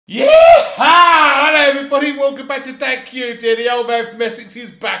everybody, welcome back to Dad³. The old man from Essex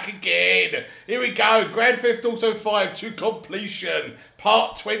is back again. Here we go, Grand Theft Auto 5 to completion,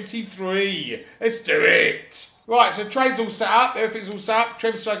 part 23. Let's do it. Right, so train's all set up, everything's all set up.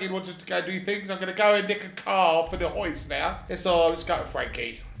 Trevor's struggling, wanted to go do things. I'm going to go and nick a car for the hoist now. Let's go to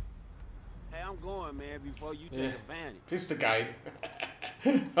Frankie. Hey, I'm going, man, before you take advantage. Pissed again.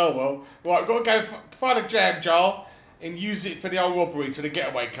 Oh well. Right, we've got to go find a jam jar and use it for the old robbery to the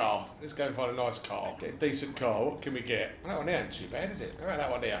getaway car. Let's go and find a nice car. Get a decent car. What can we get? That one there ain't too bad, is it? All right,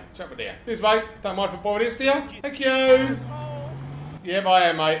 that one there. Jump in there. Cheers, mate. Don't mind if I borrow this, do you? Thank you. Yeah, I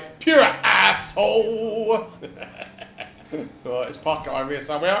am, mate. Pure asshole. Right, let's park it over here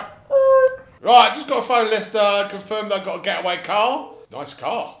somewhere. Right, just got a phone list confirmed I've got a getaway car. Nice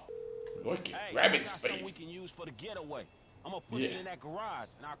car. Like it. Hey, Rabbit speed. we can use for the getaway. I'm gonna put it in that garage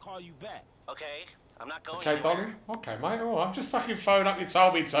and I'll call you back. Okay, I'm not going Okay, anywhere. darling. Okay, mate. All right. I'm just fucking phone up. You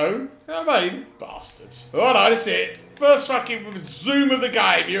told me to. You know what I mean? Bastards. All right, that's it. First fucking zoom of the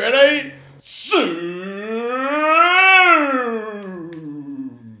game. You ready? Zoom.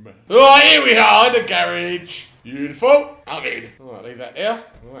 All right, here we are in the garage. Beautiful. I'm in. All right, leave that there.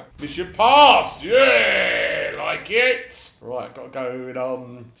 All right. Mission passed. Yeah, like it. Right, got to go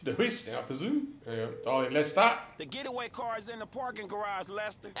to the hoist now, I presume. Darling Lester. The getaway car is in the parking garage,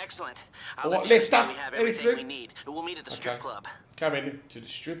 Lester. Excellent. I'll What, let you Lester? know we have everything Anything? we need. We'll meet at the strip club. Coming to the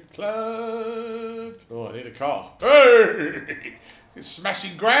strip club. Oh, I need a car. Hey! Smash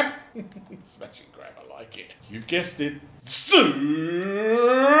and grab. Smash and grab, I like it. You've guessed it. Zoom!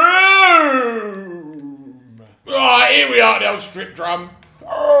 Right, here we are, the old strip drum.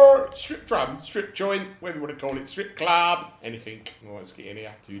 Strip drum, strip joint, whatever you want to call it, strip club, anything. Oh, let's get in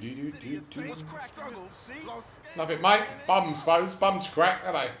here. Nothing, mate. Bum, suppose. Bum's cracked,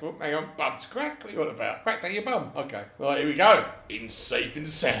 are they? Oh, hang on. Bum's cracked? What are you on about? Cracked out your bum. Okay. Right, here we go. In safe and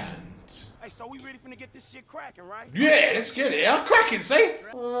sound. Hey, so we ready finna get this shit cracking, right? Yeah, let's get it. I'm cracking, see? He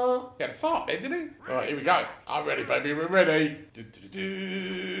had a fart then, didn't he? Right, here we go. I'm ready, baby. We're ready.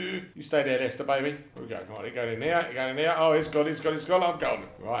 You stay there, Lester, baby. Here we go. Right, you're going in there. You're going in there. Oh, it's gone. I'm going.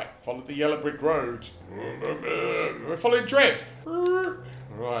 Right, follow the yellow brick road. We're following Trev.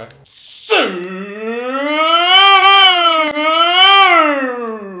 Right.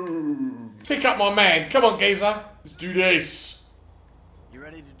 Pick up my man. Come on, geezer. Let's do this. You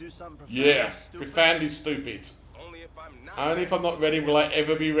ready to do something Profoundly stupid. Only if I'm not ready will I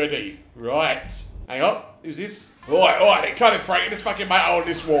ever be ready. Right. Hang on. Who's this? Alright, then cut it, Frankie. Let's fucking make on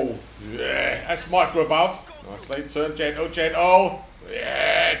this wall. Yeah, that's micro above. Nicely. Turn gentle.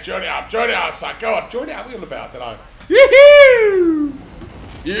 Yeah, join it up, son. Go on, join it up. What are you on about, don't I? Yoo-hoo!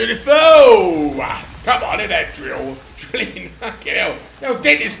 Beautiful! Come on, in that drill. Drilling. Fucking hell. No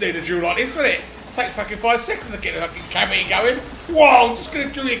dentists need a drill like this, wouldn't it? Take fucking 5 seconds to get a fucking cavity going. Whoa, I'm just going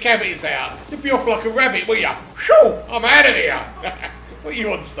to drill your cavities out. You'll be off like a rabbit, will ya? Shoo, I'm out of here. What are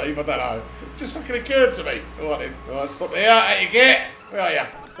you on, Steve? I don't know. It just fucking occurred to me. All right, then. All right, stop there. How you get? Where are you?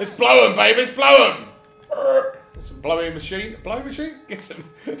 Let's blow them, baby. Let's blow them. Get some blowing machine. Blowing machine? Get some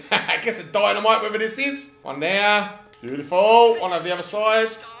dynamite, whatever this is. One there. Beautiful. One over the other side.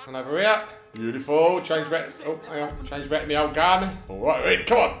 One over here. Beautiful. Change back. Oh, hang on. Change back to my old gun. All right, ready.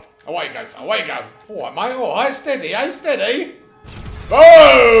 Come on. Away you go, son. Away you go. All right, mate. All right. Steady, eh? Steady.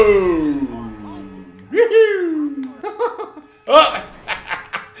 Boom! Woohoo! Oh!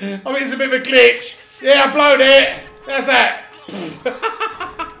 I mean, it's a bit of a glitch. Yeah, I've blown it. That's that.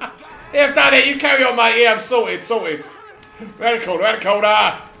 Yeah, I've done it. You carry on, mate. Yeah, I'm sorted. Round the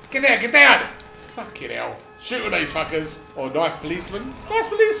corner. Get down. Fucking hell. Shoot with these fuckers. Oh, nice policeman.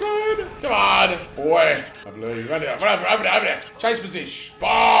 Come on. Boy. Lovely. Run over there. Change position.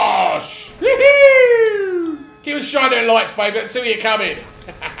 Bosh. Woohoo! Keep us shining the lights, baby. Let's see where you're coming.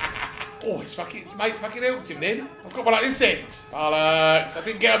 Oh, it's mate fucking helped him then. I've got one like this end. Bollocks. I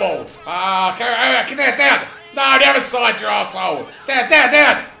didn't get them all. Get down. No, the other side, you arsehole.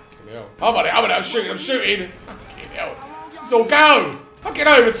 Down. I'm on it. I'm shooting. Fucking hell. This is all go. Fucking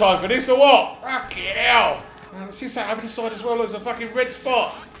overtime for this or what? Fucking hell. Let's see that over the side as well. There's a fucking red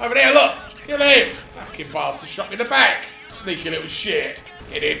spot. Over there, look. Kill him. Fucking bastard shot me in the back. Sneaky little shit.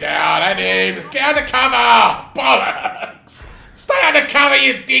 Get him down, and him. Get under cover. Bollocks. Stay under cover,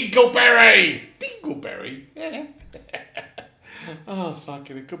 you dingleberry. Dingleberry? Yeah. Oh,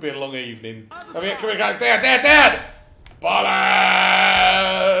 fucking, it could be a long evening. Come here, go. Down.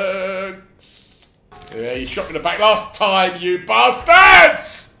 Bollocks. Yeah, you shot me in the back last time, you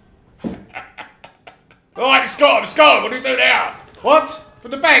bastards. Alright, it's got him. What do we do now? What?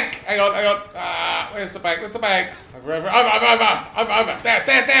 From the bank. Hang on. Where's the bank? Over.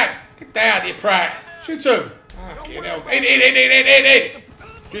 Down. Get down, you prat. Shoot him. Fucking hell. In.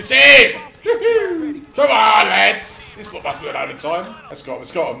 Shoot him. Come on, lads. This lot must be on overtime. Let's got him,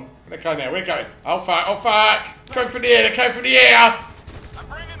 let's got him. Where they going now? Where they going? Oh fuck, oh fuck. Going for the air, they're going for the air. I'm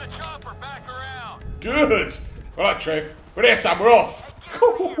bringing the chopper back around. Good. All right, Trev. We're there, son. We're off.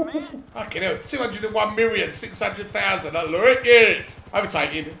 Fucking hell. 201,600,000. I like it.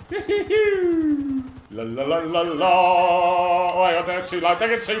 Overtaken. La la la la la. Oh, hang on, they're too low. They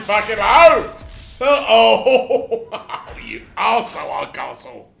get too fucking low. Oh, you arsehole,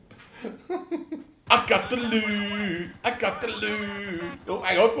 Castle. I got the loot. I got the loot. Oh,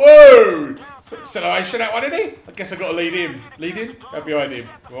 hang on. Whoa. It's got acceleration, that one, isn't he? I guess I got to lead him. Lead him? Go behind him.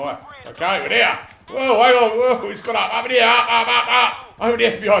 Right. Okay, we're there. Whoa, hang on. Whoa, he's gone up. Up in here. Up. I hope the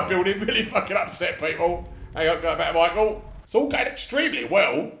FBI building really fucking upset people. Hang on, go back, Michael. It's all going extremely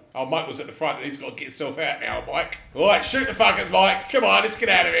well. Oh, Michael's at the front and he's got to get himself out now, Mike. All right, shoot the fuckers, Mike. Come on, let's get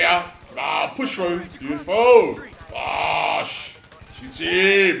out of here. Ah, push through. Beautiful. Bosh. Shoot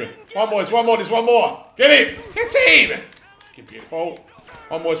him. One more, there's one more, there's one more. Get him. Get him. Get beautiful.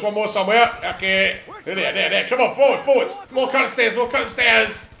 One more, there's one more somewhere. Okay. There. Come on, forward. More kind of stairs.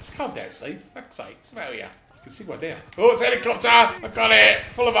 Just calm down, Steve. Fuck's sake. What's the matter with you? I can see one there. Oh, it's a helicopter. I've got it.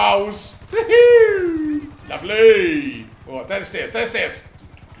 Full of holes. Lovely. All right, downstairs.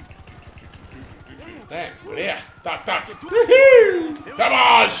 Damn, we're there. Duck. Come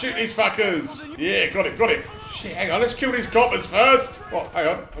on, shoot these fuckers. Yeah, got him. Shit, hang on, let's kill these coppers first. Oh, hang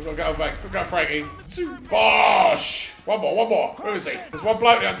on, I've got to go back. Go, Frankie. Bosh. One more. Where is he? There's one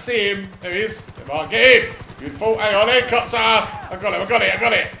bloke, I can see him. There he is. Come on, get him. Beautiful. Hang on, helicopter. I got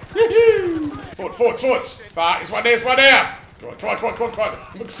it. Forward. Fuck, there's one there. Come on.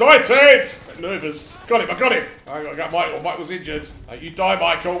 I'm excited. I'm nervous. Got him. I got Michael. Michael's injured. You die,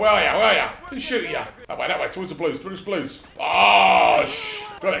 Michael. Where are you? Who's shooting you? That way. Towards the blues. Bosh.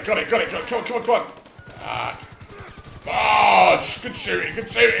 Got it. Come on. Bosh. Good shooting.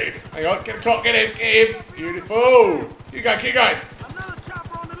 Hang on. Get the cop. Get him. Beautiful. Keep going. Another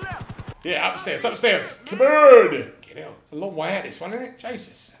chopper on the left. Yeah, upstairs. Come on. Get out. It's a long way out, this one, isn't it?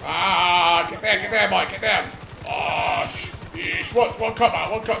 Jesus. Get down, Mike. Get down. Bosh. Yeesh, one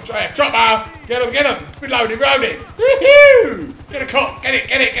copper, chopper! Get him! Reloading! Woohoo! Get a cop, get a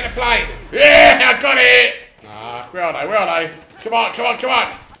plane! Yeah, I got it! Where are they? Come on!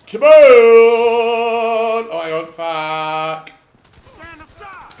 Oh, hang on, fuck! Stand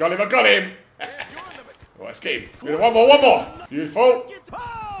aside. Got him! Right, let's keep him. One more! Beautiful!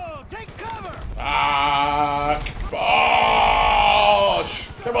 Oh, take cover! Fuck! Bosh!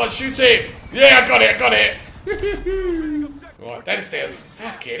 Come on, shoot him! Yeah, I got it! Right, downstairs.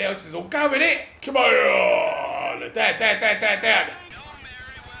 Okay, now this is all going, it. Come on! Down.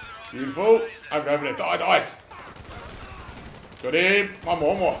 Beautiful. Over there. Died. Got him. One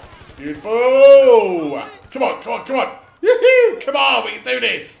more. Beautiful. Come on. Yoo-hoo! Come on, we can do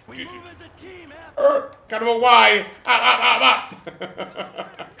this. Got him away. Up.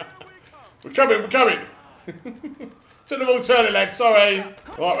 We're coming. To the wrong turning, lads, sorry. Right,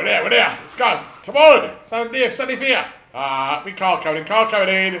 we're there. Let's go. Come on. Something here. Big car coming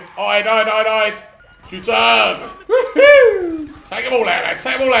in. Hide. Shoot him. Woohoo! Take them all out, lads.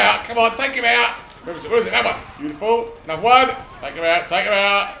 Come on, take him out. Where is it? That one. Beautiful. Another one. Take him out.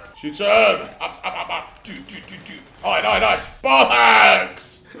 Shoot him. Up. Hide.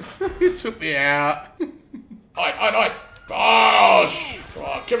 Bollocks. He took me out. Hide. Gosh!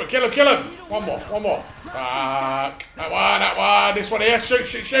 Come on, kill him! One more. Fuck. That one. This one here.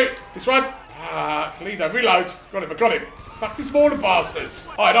 Shoot. This one. Lido, reload. Got him. Fuck these smaller bastards.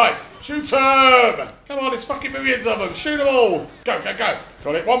 Hide. Shoot him! Come on, there's fucking millions of them. Shoot them all. Go. Got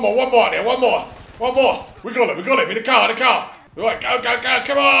it. One more there. One more. We got him. In the car. Right, go.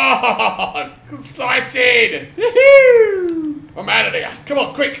 Come on! Excited! Woohoo! I'm out of there. Come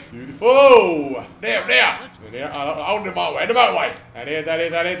on, quick. Beautiful. There. Hold the motorway. Down here.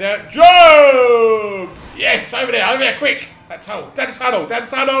 Jump! Yes, over there, quick. That tunnel. Down the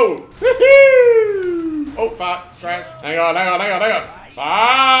tunnel. Woohoo! Oh, fuck. Scratch. Hang on.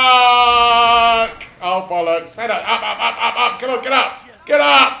 Fuck! Oh, bollocks. Stand up. Up. Come on, get up. Get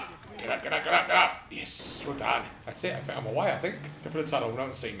up. Yes, we're done. That's it. I found my way, I think. Go for the tunnel. No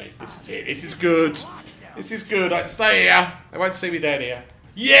one see me. This is it. This is good. I can stay here. They won't see me down here.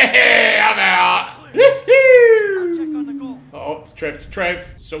 Yeah, I'm out. Woohoo! Oh,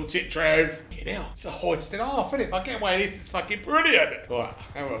 Trev. Salt it, Trev. Get out. It's a hoist in half, isn't it? If I get away, this is fucking brilliant. Right,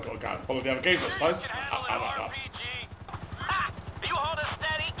 now I've got to go. Follow the other games, I suppose. Up. You hold it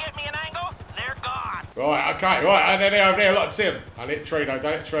steady, get me an angle, they're gone. Right, okay, and then over there, look, see him. Don't hit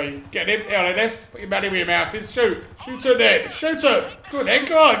the tree. Get him, Nest. Put your money where your mouth is. Shoot him then. Good then,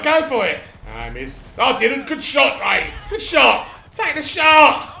 go on, go for it. I missed. Oh, I didn't. Good shot, mate. Good shot. Take the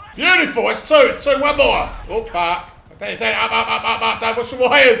shot. Beautiful. It's two. It's two. One more. Oh, fuck. Up. Dad, watch the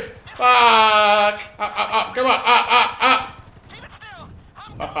wires. Fuck. Up. Come on.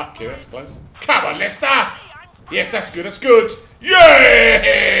 Up. Okay, that's close. Come on, Lester. Yes, that's good. That's good.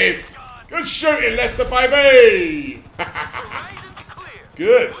 Yes. Good shooting, Lester, baby.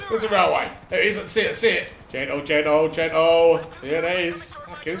 Good. Where's the railway? There it is. Let's see it. Gentle. There it is.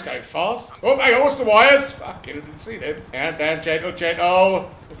 Okay, it's going fast. Oh, hang on. What's the wires? Fucking, I didn't see them. And down,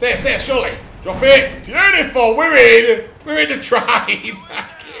 gentle. It's there, surely. Drop it. Beautiful. We're in. We're in the train. Fucking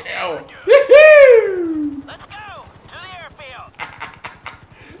hell. Woohoo! Let's go to the airfield.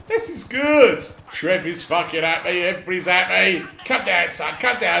 This is good. Trev is fucking happy. Everybody's happy. Come down, son.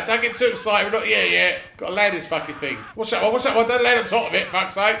 Come down. Don't get too excited. We're not here yet. Got to land this fucking thing. Watch that one. Don't land on top of it,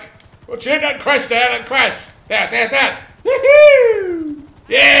 fuck's sake. Watch it. Don't crash down. Down. Woohoo!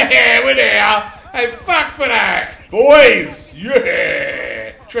 Yeah, we're there. Hey, fuck for that. Boys.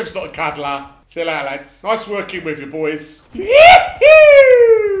 Yeah. Trev's not a cuddler. See you later, lads. Nice working with you, boys.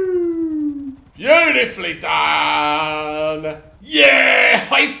 Beautifully done. Yeah,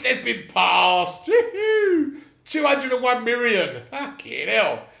 heist has been passed. 201 million. Fucking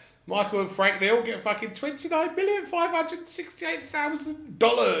hell. Michael and Frank Neal get fucking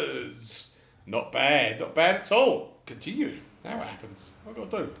 $29,568,000. Not bad at all. Continue. Now what happens? What have I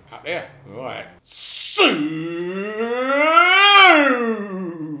got to do? Up there. Right. Zoom.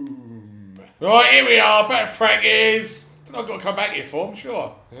 Right, here we are. Back to Frankie's. I've got to come back here for, I'm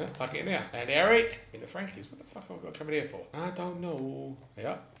sure. Yeah, tuck it in there. And Harry, into Frankie's. What the fuck have I got to come in here for? I don't know.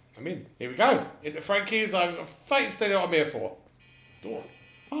 Yeah, I'm in. Here we go. Into Frankie's. I've got faint steady what I'm here for. Door.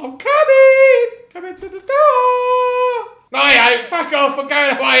 I'm coming! Come into the door! No, you ain't. Fuck off. I'm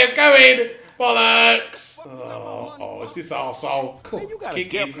going away. I'm going. Bollocks. Oh, it's this arsehole. Cool. Man, you got a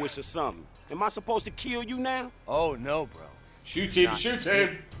death wish or something. Am I supposed to kill you now? Oh, no, bro. Shoot him.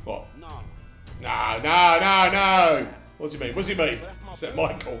 What? No. No. What's he mean? Is that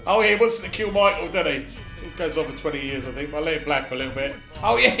Michael? Oh, yeah, he wants to kill Michael, doesn't he? He goes on for 20 years, I think. I'll let him black for a little bit.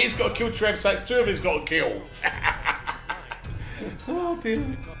 Oh, yeah, he's got to kill Trev, so it's two of his got to kill. Oh, dear.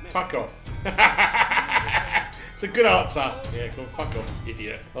 Fuck off. It's a good answer. Yeah, go fuck off,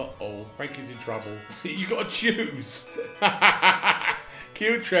 idiot. Uh-oh, Frankie's in trouble. You got to choose.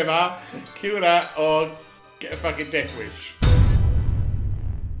 Kill Trevor, kill that, or get a fucking death wish.